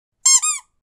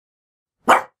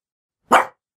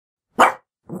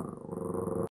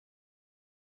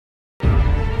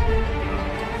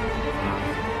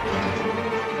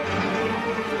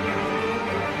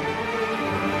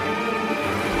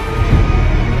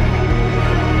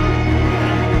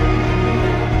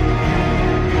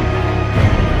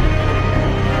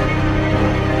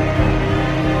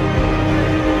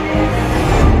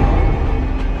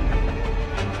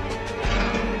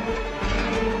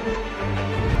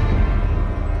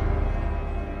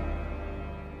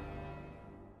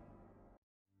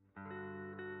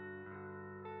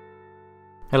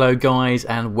Hello guys,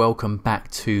 and welcome back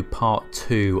to part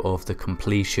 2 of the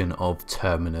completion of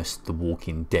Terminus, the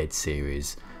Walking Dead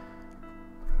series.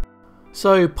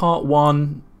 So part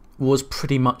 1 was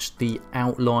pretty much the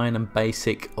outline and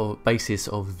basis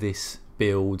of this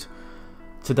build.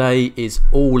 Today is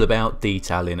all about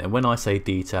detailing, and when I say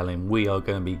detailing, we are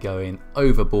going to be going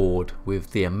overboard with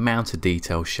the amount of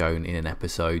detail shown in an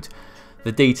episode.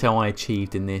 The detail I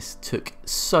achieved in this took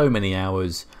so many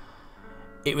hours.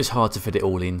 It was hard to fit it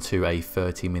all into a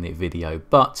 30-minute video,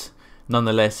 but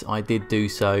nonetheless I did do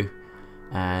so,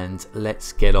 and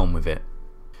let's get on with it.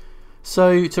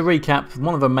 So to recap,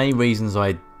 one of the main reasons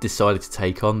I decided to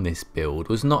take on this build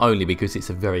was not only because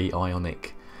it's a very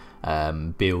ionic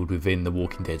build within the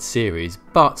Walking Dead series,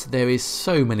 but there is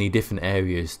so many different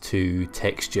areas to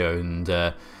texture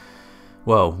and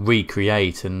well,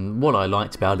 recreate. And what I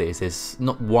liked about it is there's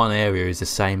not one area is the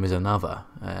same as another.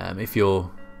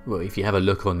 If you have a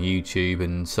look on YouTube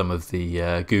and some of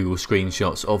the Google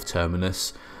screenshots of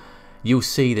Terminus, you'll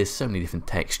see there's so many different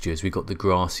textures. We've got the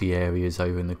grassy areas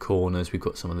over in the corners, we've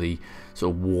got some of the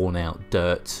sort of worn out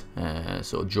dirt,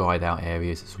 sort of dried out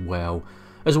areas as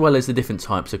well as the different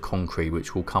types of concrete,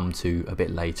 which we'll come to a bit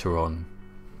later on.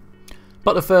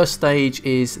 But the first stage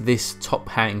is this top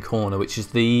hand corner, which is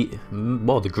the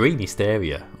greenest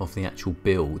area of the actual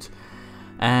build,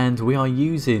 and we are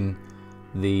using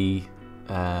the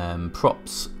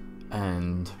props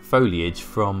and foliage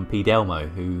from PugGaming,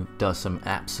 who does some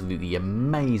absolutely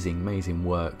amazing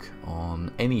work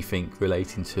on anything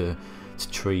relating to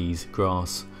trees,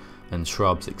 grass and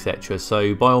shrubs, etc.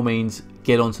 So by all means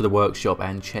get onto the workshop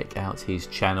and check out his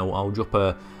channel. I'll drop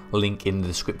a link in the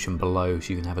description below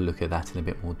so you can have a look at that in a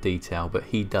bit more detail, but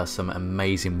he does some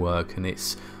amazing work, and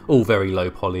it's all very low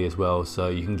poly as well, so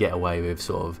you can get away with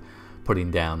sort of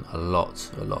putting down a lot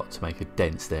to make a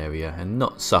dense area and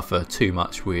not suffer too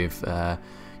much with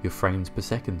your frames per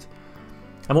second.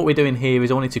 And what we're doing here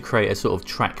is I wanted to create a sort of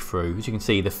track through. As you can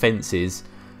see, the fences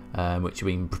which have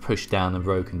been pushed down and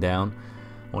broken down,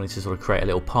 I wanted to sort of create a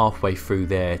little pathway through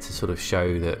there to sort of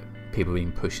show that people have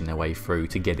been pushing their way through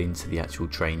to get into the actual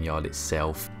train yard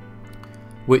itself,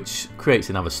 which creates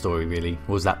another story really.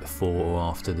 Was that before or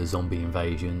after the zombie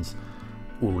invasions?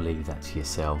 We'll leave that to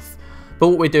yourself. But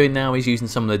what we're doing now is using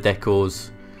some of the decors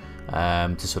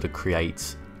to sort of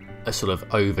create a sort of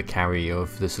overcarry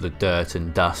of the sort of dirt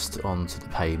and dust onto the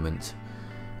pavement.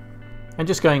 And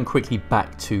just going quickly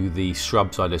back to the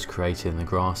shrubs I just created in the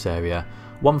grass area,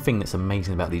 one thing that's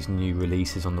amazing about these new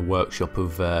releases on the workshop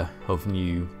of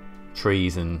new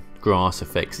trees and grass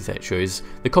effects, etc., is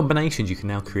the combinations you can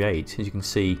now create. As you can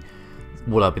see,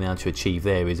 what I've been able to achieve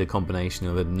there is a combination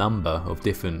of a number of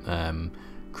different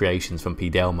creations from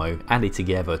PugGaming added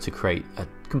together to create a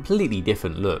completely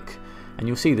different look, and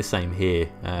you'll see the same here.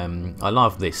 I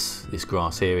love this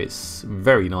grass here. It's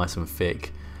very nice and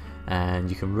thick, and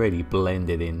you can really blend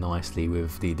it in nicely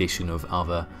with the addition of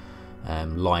other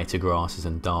lighter grasses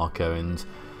and darker. And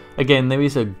again, there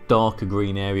is a darker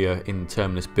green area in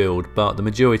Terminus build, but the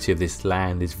majority of this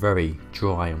land is very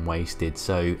dry and wasted,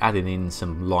 so adding in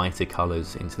some lighter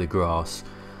colours into the grass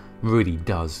really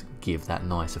does give that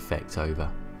nice effect over.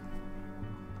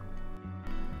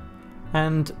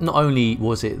 And not only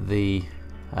was it the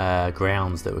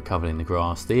grounds that were covered in the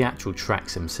grass, the actual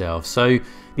tracks themselves. So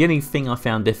the only thing I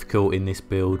found difficult in this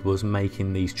build was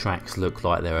making these tracks look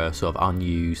like they were sort of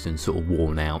unused and sort of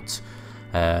worn out.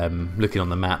 Looking on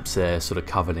the maps, they're sort of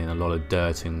covered in a lot of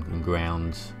dirt and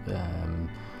ground,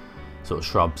 sort of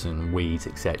shrubs and weeds,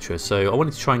 etc. So I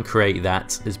wanted to try and create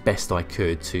that as best I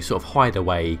could to sort of hide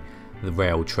away the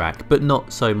rail track, but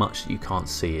not so much that you can't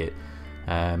see it.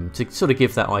 To sort of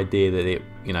give that idea that it,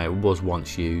 was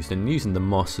once used, and using the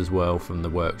moss as well from the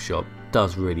workshop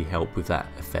does really help with that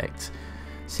effect.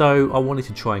 So I wanted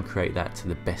to try and create that to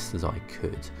the best as I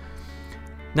could.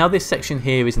 Now this section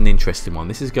here is an interesting one.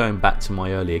 This is going back to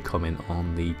my earlier comment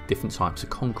on the different types of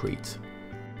concrete.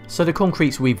 So the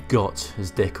concretes we've got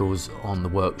as decals on the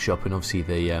workshop, and obviously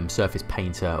the surface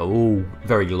painter, are all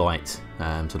very light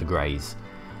sort of greys.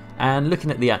 And looking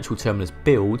at the actual Terminus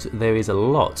build, there is a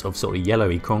lot of sort of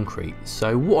yellowy concrete.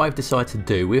 So what I've decided to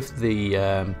do with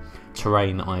the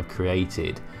terrain I've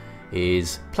created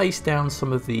is place down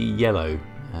some of the yellow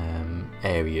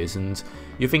areas. And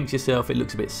you think to yourself, it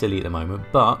looks a bit silly at the moment,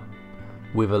 but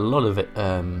with a lot of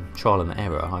trial and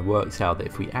error, I worked out that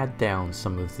if we add down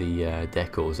some of the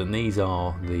decals, and these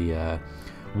are the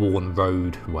worn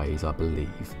roadways, I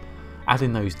believe.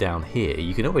 Adding those down here,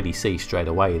 you can already see straight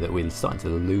away that we're starting to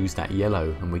lose that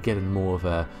yellow, and we're getting more of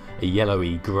a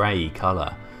yellowy grey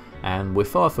colour. And we're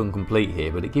far from complete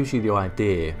here, but it gives you the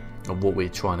idea of what we're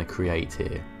trying to create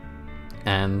here.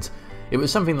 And It was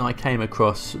something that I came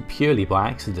across purely by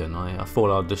accident. I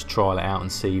thought I'd just trial it out and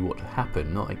see what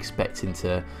happened, not expecting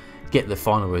to get the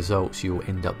final results you'll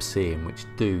end up seeing, which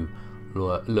do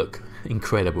look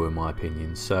incredible in my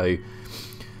opinion. So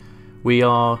we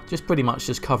are just pretty much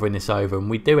just covering this over, and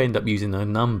we do end up using a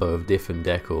number of different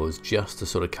decors just to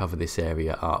sort of cover this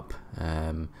area up.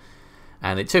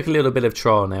 And it took a little bit of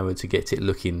trial and error to get it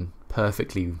looking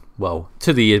perfectly well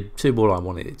to what I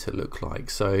wanted it to look like.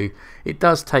 So it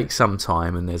does take some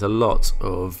time, and there's a lot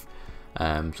of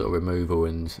sort of removal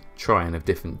and trying of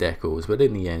different decors, but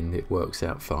in the end it works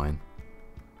out fine.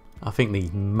 I think the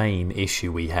main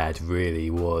issue we had really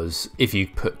was if you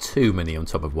put too many on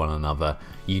top of one another,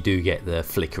 you do get the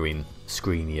flickering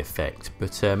screeny effect.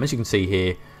 But as you can see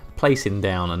here, placing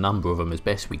down a number of them as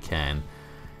best we can,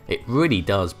 it really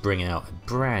does bring out a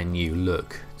brand new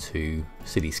look to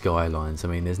City Skylines. I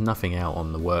mean, there's nothing out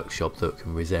on the workshop that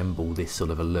can resemble this sort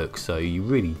of a look, so you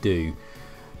really do,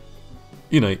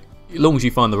 you know, as long as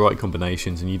you find the right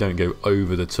combinations and you don't go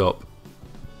over the top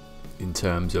in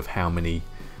terms of how many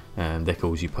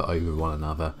decals you put over one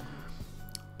another,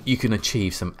 you can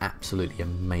achieve some absolutely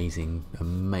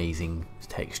amazing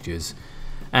textures.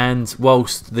 And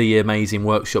whilst the amazing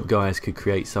workshop guys could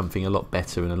create something a lot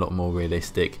better and a lot more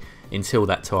realistic, until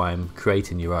that time,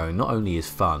 creating your own not only is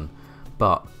fun,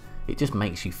 but it just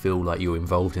makes you feel like you're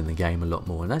involved in the game a lot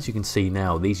more. And as you can see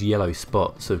now, these yellow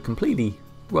spots have completely,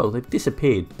 well, they've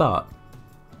disappeared, but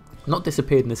not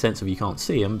disappeared in the sense of you can't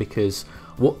see them, because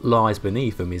what lies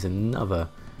beneath them is another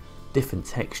different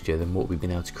texture than what we've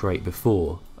been able to create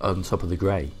before on top of the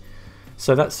grey.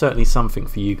 So that's certainly something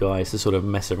for you guys to sort of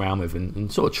mess around with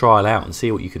and sort of trial out and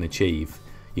see what you can achieve.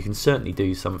 You can certainly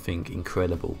do something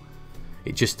incredible.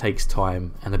 It just takes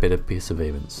time and a bit of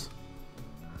perseverance.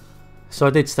 So I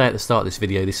did say at the start of this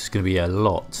video this is going to be a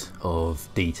lot of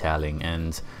detailing,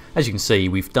 and as you can see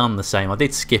we've done the same. I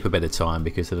did skip a bit of time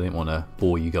because I didn't want to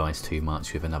bore you guys too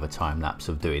much with another time lapse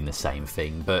of doing the same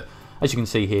thing, but as you can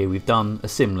see here we've done a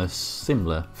similar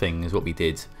thing as what we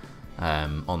did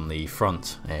on the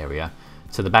front area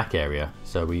to the back area.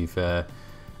 So we've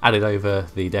added over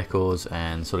the decors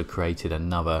and sort of created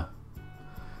another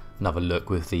look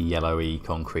with the yellowy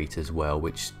concrete as well,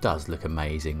 which does look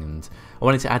amazing. And I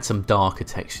wanted to add some darker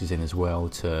textures in as well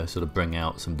to sort of bring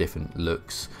out some different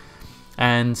looks.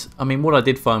 And I mean, what I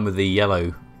did find with the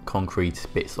yellow concrete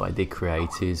bits that I did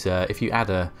create is if you add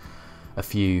a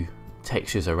few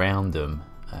textures around them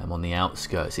on the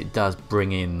outskirts, it does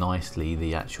bring in nicely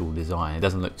the actual design. It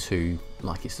doesn't look too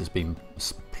like it's just been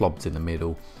plopped in the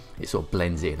middle. It sort of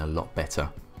blends it in a lot better.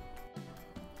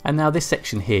 And now this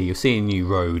section here, you'll see a new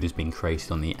road has been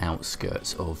created on the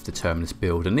outskirts of the Terminus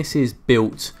build, and this is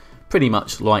built pretty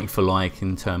much like for like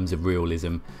in terms of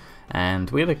realism. And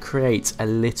we're going to create a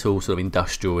little sort of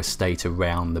industrial estate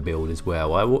around the build as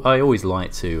well. I always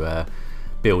like to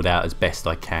build out as best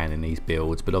I can in these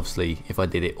builds, but obviously if I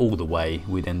did it all the way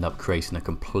we'd end up creating a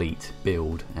complete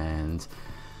build, and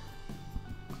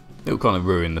it will kind of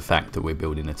ruin the fact that we're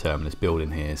building a Terminus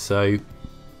building here. So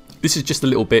this is just a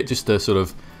little bit just to sort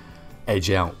of edge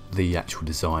out the actual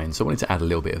design. So I wanted to add a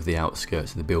little bit of the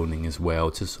outskirts of the building as well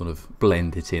to sort of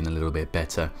blend it in a little bit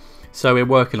better. So we're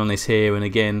working on this here, and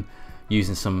again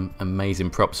using some amazing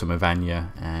props from Avanya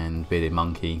and Bearded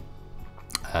Monkey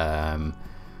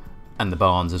and the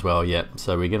barns as well. Yep.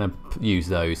 So we're going to use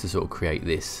those to sort of create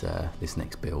this this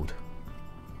next build,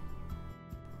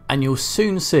 and you'll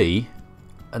soon see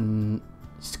a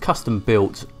custom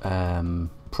built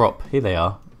prop. Here they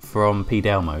are from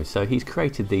PugGaming. So he's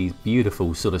created these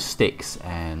beautiful sort of sticks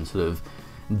and sort of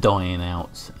dying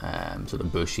out sort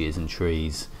of bushes and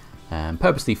trees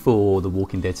purposely for the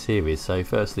Walking Dead series. So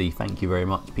firstly, thank you very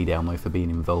much PugGaming for being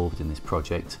involved in this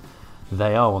project.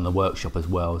 They are on the workshop as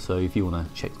well, so if you want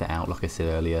to check that out, like I said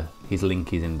earlier, his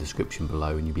link is in the description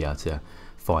below and you'll be able to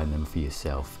find them for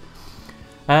yourself.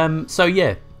 So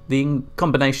yeah, the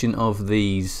combination of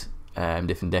these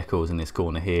different decors in this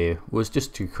corner here was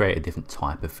just to create a different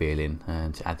type of feeling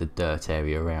and to add the dirt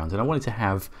area around. And I wanted to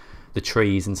have the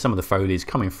trees and some of the foliage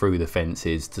coming through the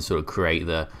fences to sort of create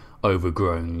the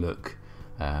overgrown look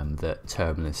that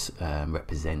Terminus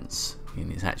represents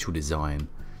in its actual design.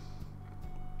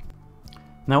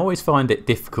 Now I always find it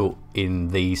difficult in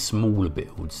these smaller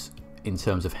builds in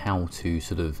terms of how to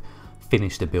sort of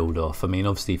finish the build off. I mean,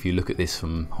 obviously if you look at this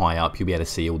from high up you'll be able to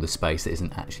see all the space that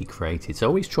isn't actually created. So I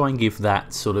always try and give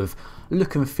that sort of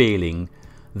look and feeling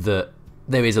that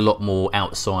there is a lot more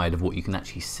outside of what you can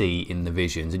actually see in the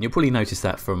visions. And you'll probably notice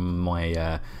that from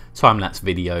my time-lapse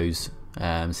videos,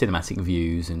 cinematic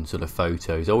views and sort of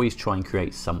photos. I always try and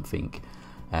create something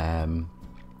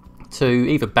to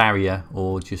either barrier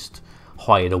or just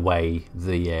hide away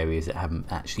the areas that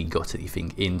haven't actually got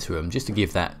anything into them, just to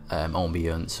give that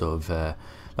ambience of,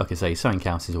 like I say, something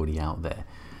else is already out there.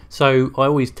 So I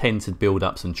always tend to build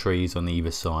up some trees on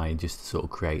either side just to sort of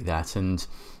create that. And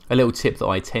a little tip that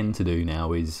I tend to do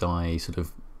now is I sort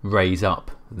of raise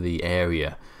up the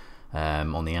area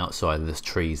on the outside of the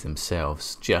trees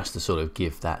themselves, just to sort of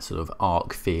give that sort of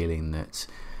arc feeling that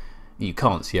you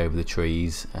can't see over the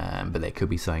trees, but there could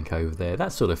be something over there.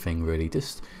 That sort of thing really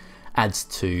just adds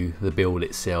to the build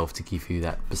itself to give you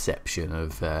that perception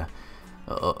of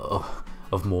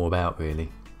more about,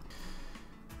 really.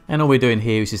 And all we're doing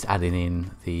here is just adding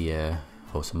in the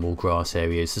some more grass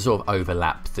areas to sort of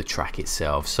overlap the track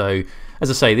itself. So as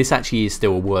I say, this actually is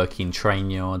still a working train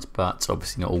yard, but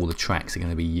obviously not all the tracks are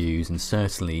going to be used, and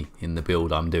certainly in the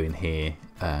build I'm doing here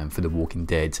for The Walking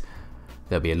Dead,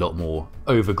 there'll be a lot more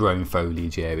overgrown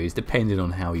foliage areas, depending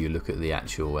on how you look at the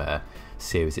actual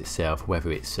series itself,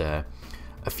 whether it's a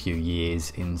few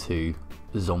years into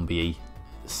zombie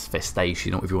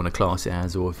festation, or if you want to class it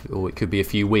as, or it could be a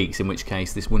few weeks, in which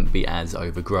case this wouldn't be as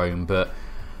overgrown. But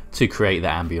to create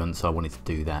that ambience, I wanted to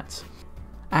do that.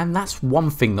 And that's one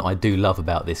thing that I do love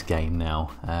about this game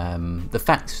now, the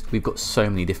fact we've got so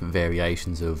many different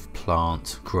variations of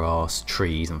plant, grass,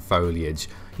 trees and foliage.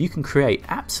 You can create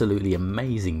absolutely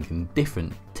amazing and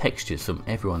different textures from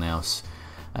everyone else.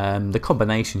 The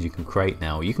combinations you can create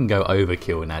now, you can go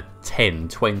overkill and add 10,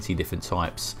 20 different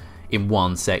types in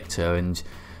one sector, and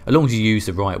as long as you use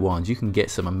the right ones, you can get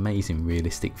some amazing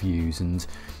realistic views. And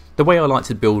the way I like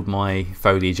to build my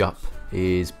foliage up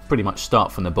is pretty much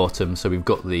start from the bottom, so we've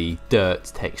got the dirt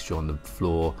texture on the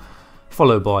floor,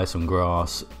 followed by some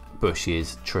grass,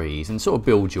 bushes, trees, and sort of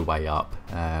build your way up.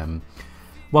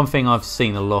 One thing I've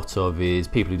seen a lot of is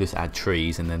people who just add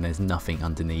trees and then there's nothing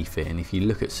underneath it, and if you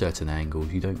look at certain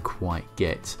angles you don't quite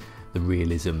get the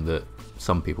realism that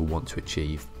some people want to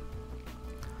achieve.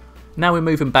 Now we're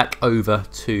moving back over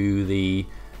to the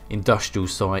industrial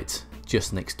site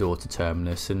just next door to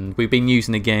Terminus, and we've been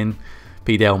using again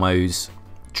Delmo's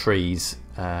trees,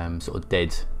 sort of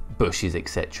dead bushes,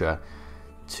 etc.,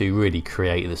 to really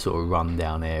create the sort of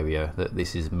rundown area that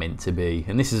this is meant to be.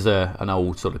 And this is an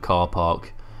old sort of car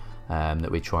park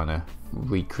that we're trying to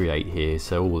recreate here,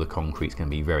 so all the concrete's going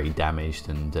to be very damaged,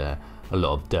 and a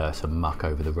lot of dirt and muck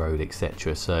over the road,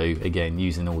 etc. So again,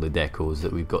 using all the decals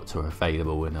that we've got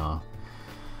available in our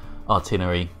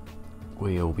itinerary,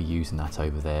 we'll be using that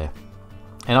over there.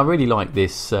 And I really like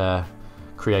this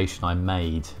creation I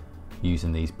made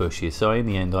using these bushes. So in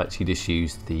the end I actually just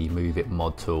used the Move It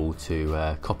mod tool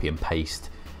to copy and paste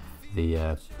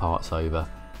the parts over.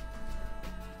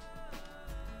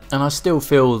 And I still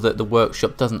feel that the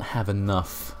workshop doesn't have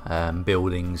enough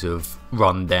buildings of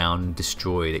run down,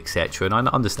 destroyed, etc. And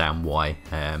I understand why.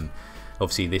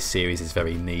 Obviously this series is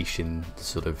very niche in the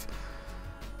sort of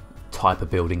type of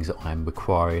buildings that I'm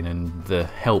requiring, and the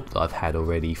help that I've had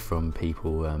already from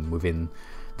people within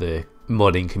the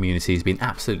modding community has been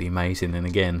absolutely amazing. And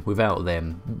again, without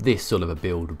them, this sort of a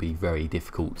build would be very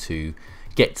difficult to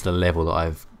get to the level that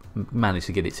I've managed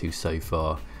to get it to so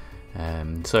far.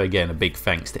 So again, a big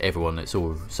thanks to everyone that's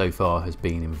so far has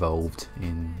been involved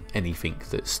in anything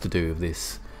that's to do with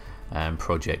this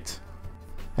project.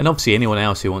 And obviously anyone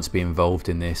else who wants to be involved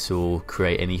in this or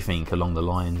create anything along the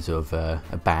lines of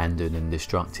abandoned and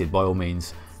destructed, by all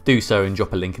means do so and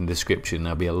drop a link in the description.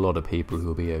 There'll be a lot of people who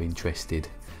will be interested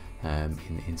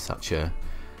in such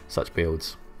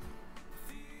builds.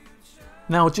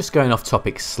 Now, just going off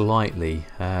topic slightly,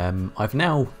 I've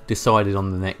now decided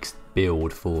on the next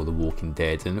build for The Walking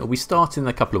Dead, and it'll be starting in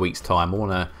a couple of weeks' time. I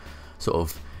want to sort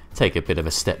of take a bit of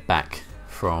a step back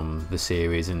from the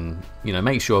series and, you know,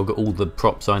 make sure I've got all the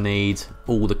props I need,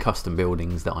 all the custom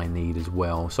buildings that I need as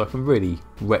well, so I can really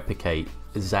replicate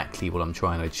exactly what I'm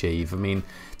trying to achieve. I mean,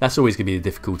 that's always going to be the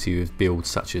difficulty with builds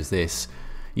such as this.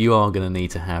 You are going to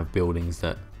need to have buildings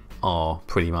that are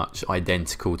pretty much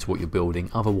identical to what you're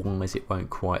building, otherwise it won't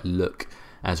quite look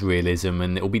as realism,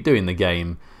 and it will be doing the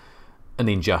game an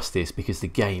injustice, because the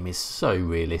game is so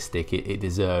realistic. It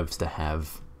deserves to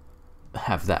have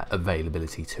that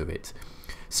availability to it.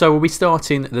 So we'll be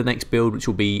starting the next build, which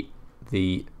will be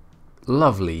the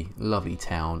lovely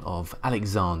town of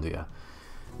Alexandria,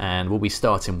 and we'll be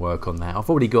starting work on that. I've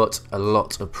already got a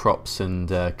lot of props and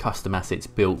custom assets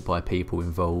built by people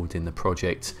involved in the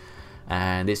project,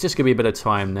 and it's just going to be a bit of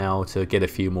time now to get a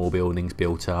few more buildings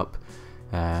built up,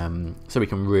 so we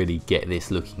can really get this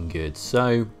looking good.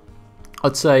 So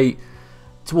I'd say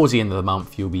towards the end of the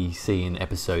month you'll be seeing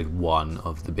episode 1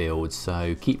 of the build,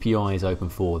 so keep your eyes open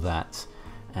for that.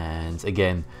 And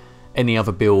again, Any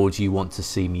other builds you want to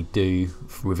see me do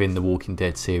within the Walking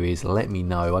Dead series, let me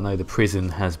know. I know the prison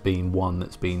has been one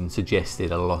that's been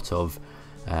suggested a lot of,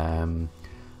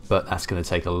 but that's going to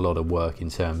take a lot of work in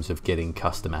terms of getting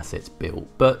custom assets built.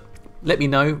 But let me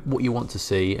know what you want to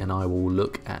see and I will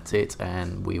look at it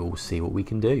and we will see what we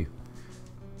can do.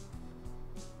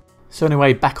 So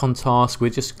anyway, back on task, we're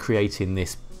just creating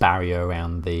this barrier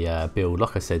around the build.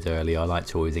 Like I said earlier, I like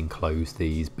to always enclose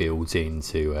these builds in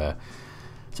to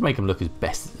make them look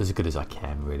as good as I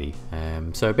can, really.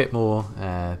 So a bit more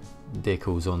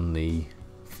decals on the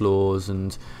floors,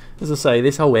 and as I say,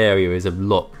 this whole area is a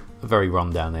very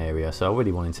rundown area, so I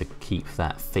really wanted to keep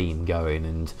that theme going,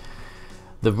 and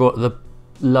the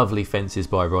lovely fences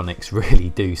by Ronix really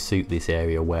do suit this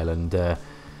area well, and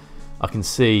I can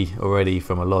see already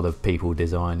from a lot of people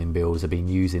designing builds have been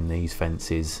using these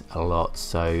fences a lot,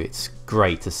 so it's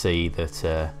great to see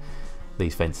that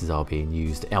these fences are being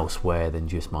used elsewhere than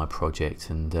just my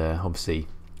project, and obviously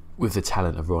with the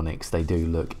talent of Ronix they do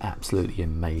look absolutely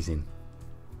amazing.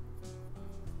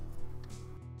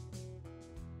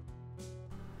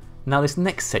 Now this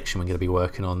next section we're going to be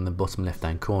working on in the bottom left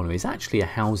hand corner is actually a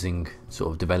housing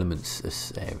sort of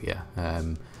developments area,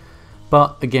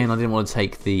 but again I didn't want to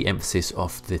take the emphasis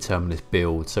off the Terminus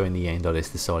build, so in the end I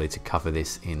just decided to cover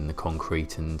this in the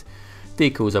concrete and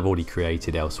decals I've already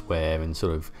created elsewhere and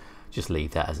sort of just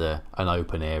leave that as an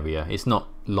open area. It's not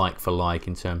like for like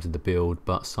in terms of the build,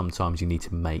 but sometimes you need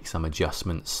to make some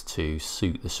adjustments to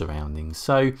suit the surroundings.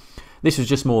 So this was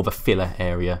just more of a filler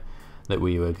area that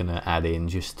we were going to add in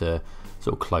just to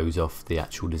sort of close off the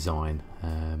actual design.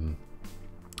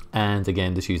 And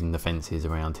again, just using the fences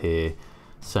around here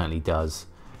certainly does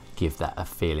give that a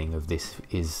feeling of this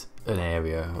is an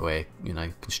area where, you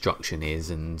know, construction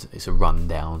is, and it's a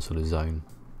rundown sort of zone.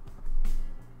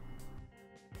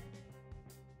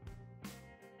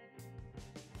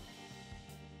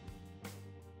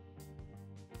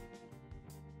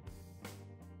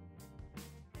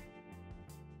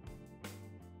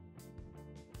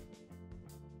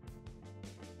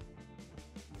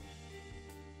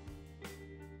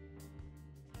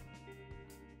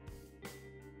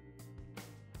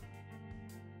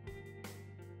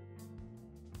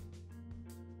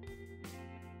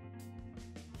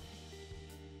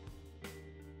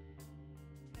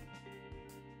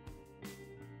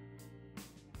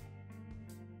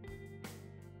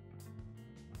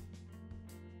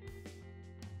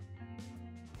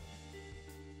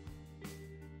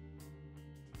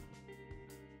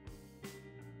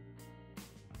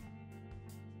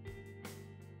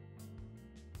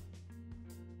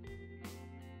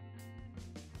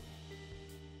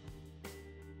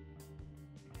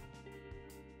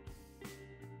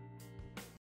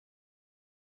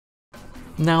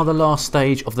 Now the last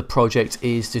stage of the project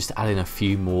is just adding a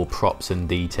few more props and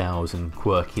details and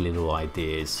quirky little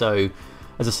ideas. So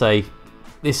as I say,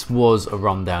 this was a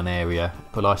rundown area,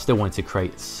 but I still wanted to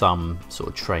create some sort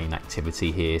of train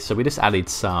activity here. So we just added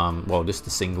some, well, just a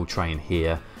single train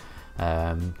here,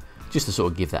 just to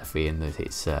sort of give that feeling that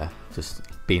it's just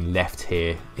being left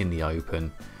here in the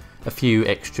open. A few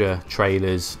extra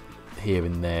trailers here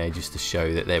and there just to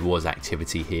show that there was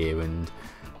activity here and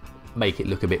make it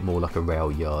look a bit more like a rail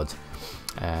yard.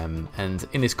 And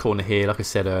in this corner here, like I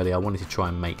said earlier, I wanted to try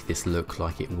and make this look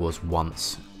like it was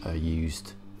once a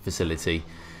used facility,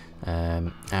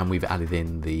 and we've added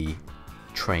in the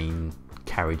train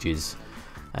carriages,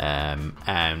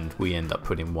 and we end up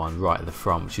putting one right at the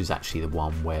front, which is actually the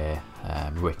one where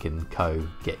Rick and co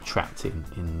get trapped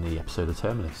in the episode of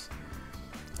Terminus.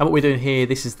 And what we're doing here,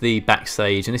 this is the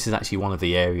backstage, and this is actually one of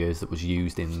the areas that was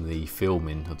used in the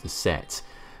filming of the set.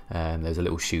 There's a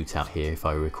little shootout here if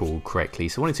I recall correctly,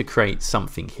 so I wanted to create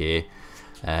something here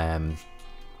to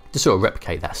sort of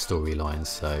replicate that storyline.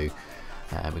 So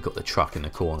we've got the truck in the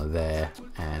corner there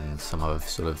and some other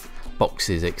sort of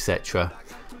boxes, etc.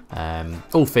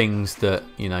 All things that,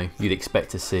 you know, you'd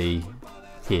expect to see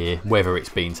here, whether it's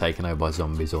being taken over by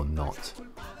zombies or not.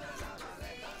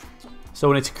 So I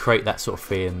wanted to create that sort of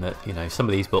feeling that, you know, some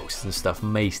of these boxes and stuff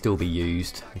may still be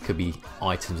used. There could be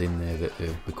items in there that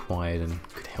are required and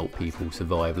could help people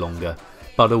survive longer.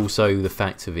 But also the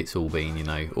fact of it's all been, you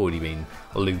know, already been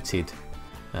looted,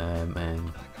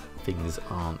 and things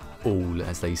aren't all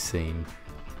as they seem.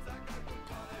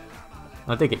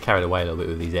 I did get carried away a little bit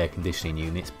with these air conditioning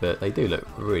units, but they do look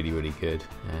really, really good.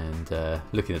 And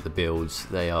looking at the builds,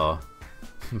 they are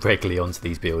regularly onto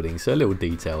these buildings. So a little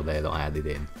detail there that I added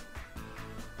in.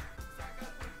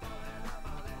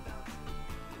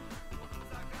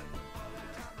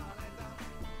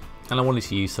 And I wanted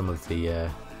to use some of the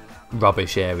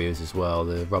rubbish areas as well,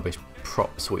 the rubbish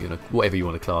props, whatever you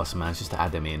want to class them as, just to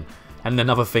add them in. And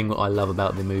another thing that I love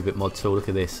about the Move It mod tool, look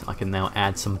at this, I can now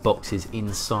add some boxes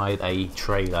inside a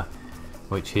trailer,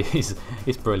 which is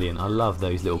it's brilliant. I love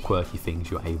those little quirky things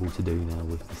you're able to do now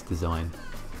with this design.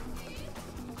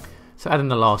 So adding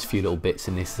the last few little bits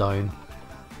in this zone,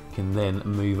 you can then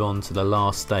move on to the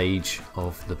last stage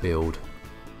of the build.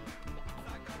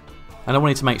 And I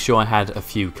wanted to make sure I had a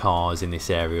few cars in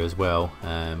this area as well.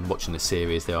 Watching the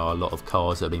series, there are a lot of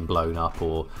cars that have been blown up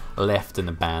or left and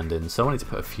abandoned, so I wanted to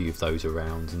put a few of those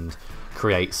around and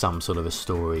create some sort of a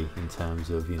story in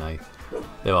terms of, you know,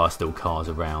 there are still cars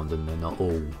around and they're not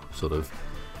all sort of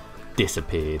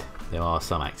disappeared. There are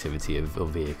some activity of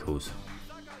vehicles.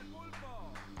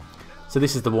 So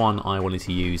this is the one I wanted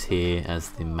to use here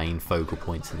as the main focal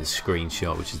points in the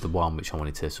screenshot, which is the one which I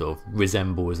wanted to sort of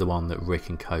resemble as the one that Rick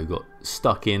and Co got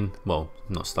stuck in. Well,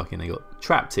 not stuck in, they got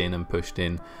trapped in and pushed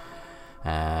in.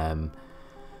 And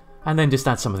then just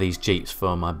add some of these Jeeps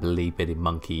from, I believe, Bearded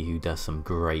Monkey, who does some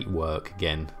great work.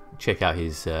 Again, check out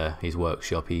his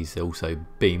workshop. He's also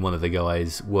been one of the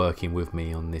guys working with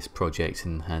me on this project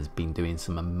and has been doing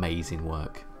some amazing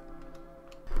work.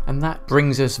 And that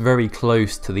brings us very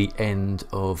close to the end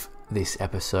of this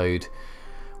episode.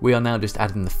 We are now just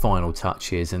adding the final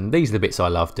touches, and these are the bits I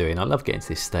love doing. I love getting to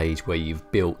this stage where you've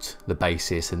built the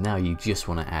basis and now you just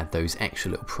want to add those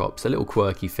extra little props, the little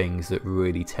quirky things that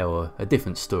really tell a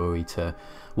different story to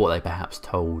what they perhaps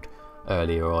told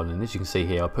earlier on. And as you can see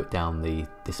here, I put down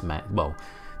this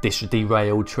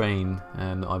derailed train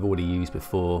that I've already used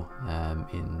before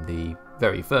in the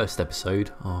very first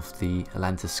episode of the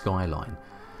Atlanta Skyline.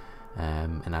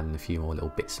 And adding a few more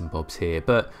little bits and bobs here,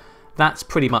 but that's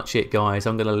pretty much it, guys.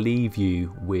 I'm going to leave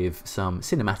you with some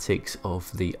cinematics of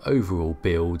the overall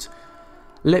build.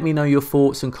 Let me know your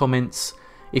thoughts and comments.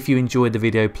 If you enjoyed the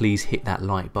video, please hit that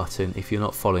like button. If you're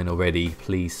not following already,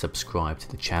 please subscribe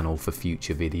to the channel for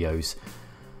future videos.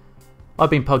 I've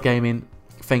been PugGaming.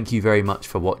 Thank you very much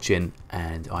for watching,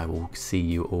 and I will see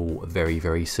you all very,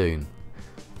 very soon.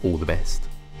 All the best.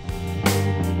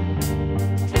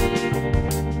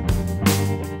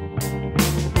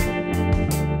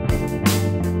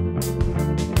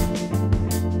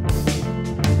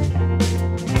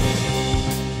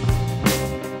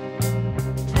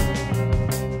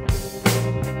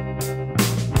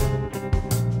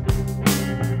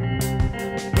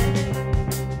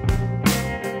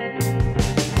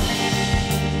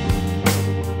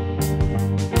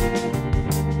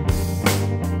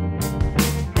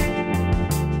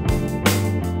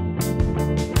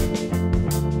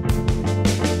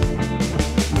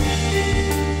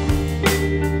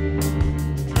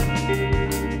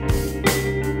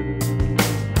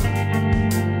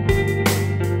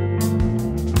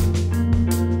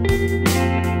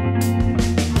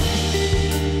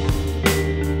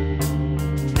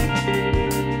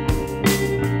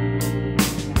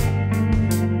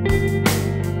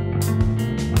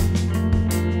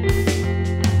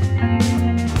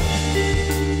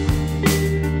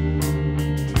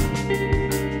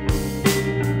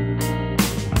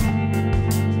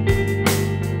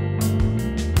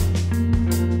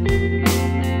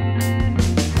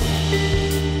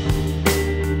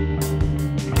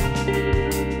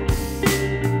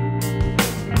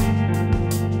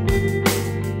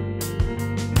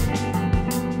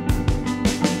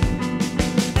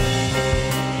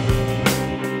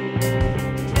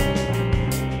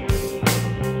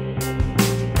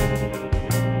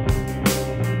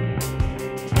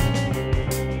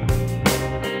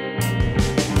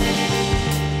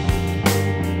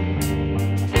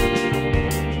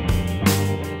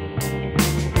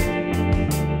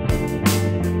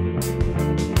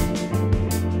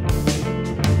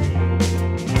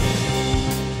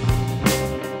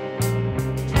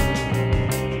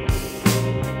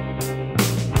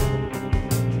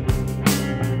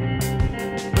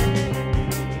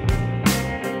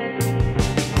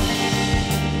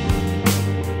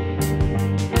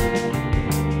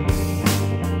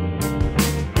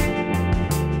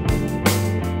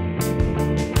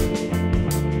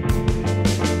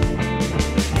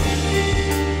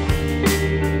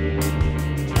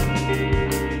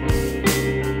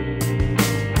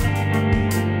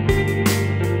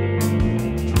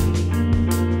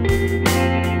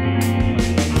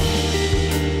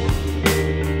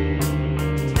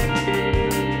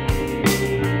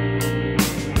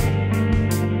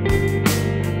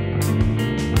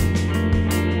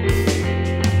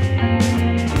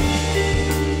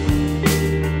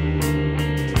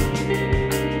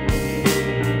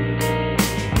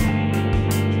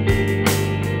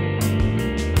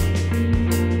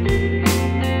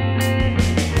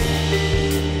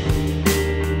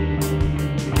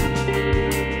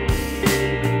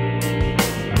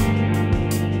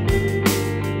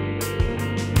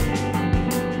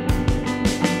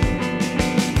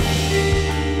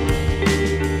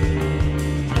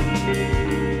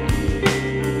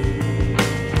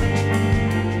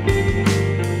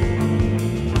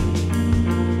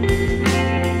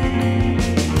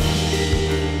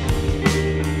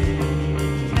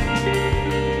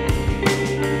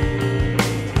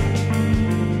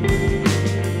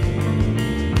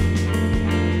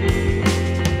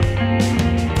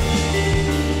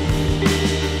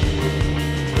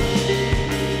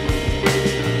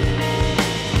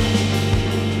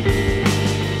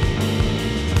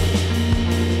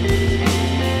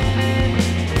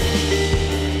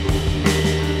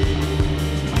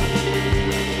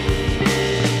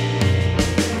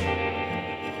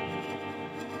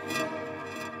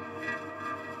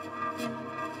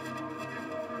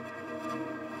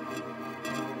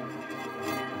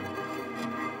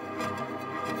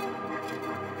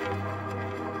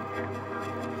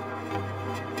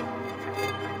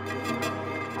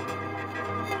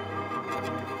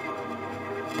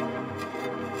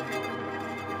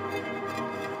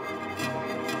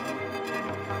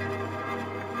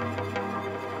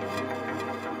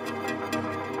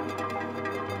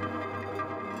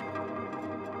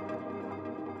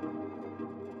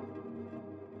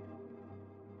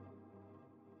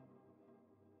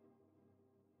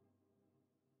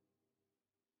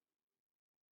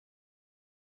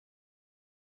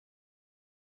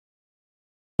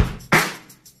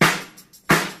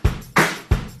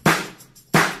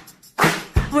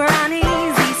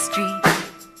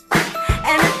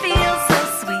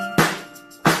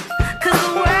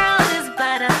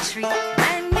 Street.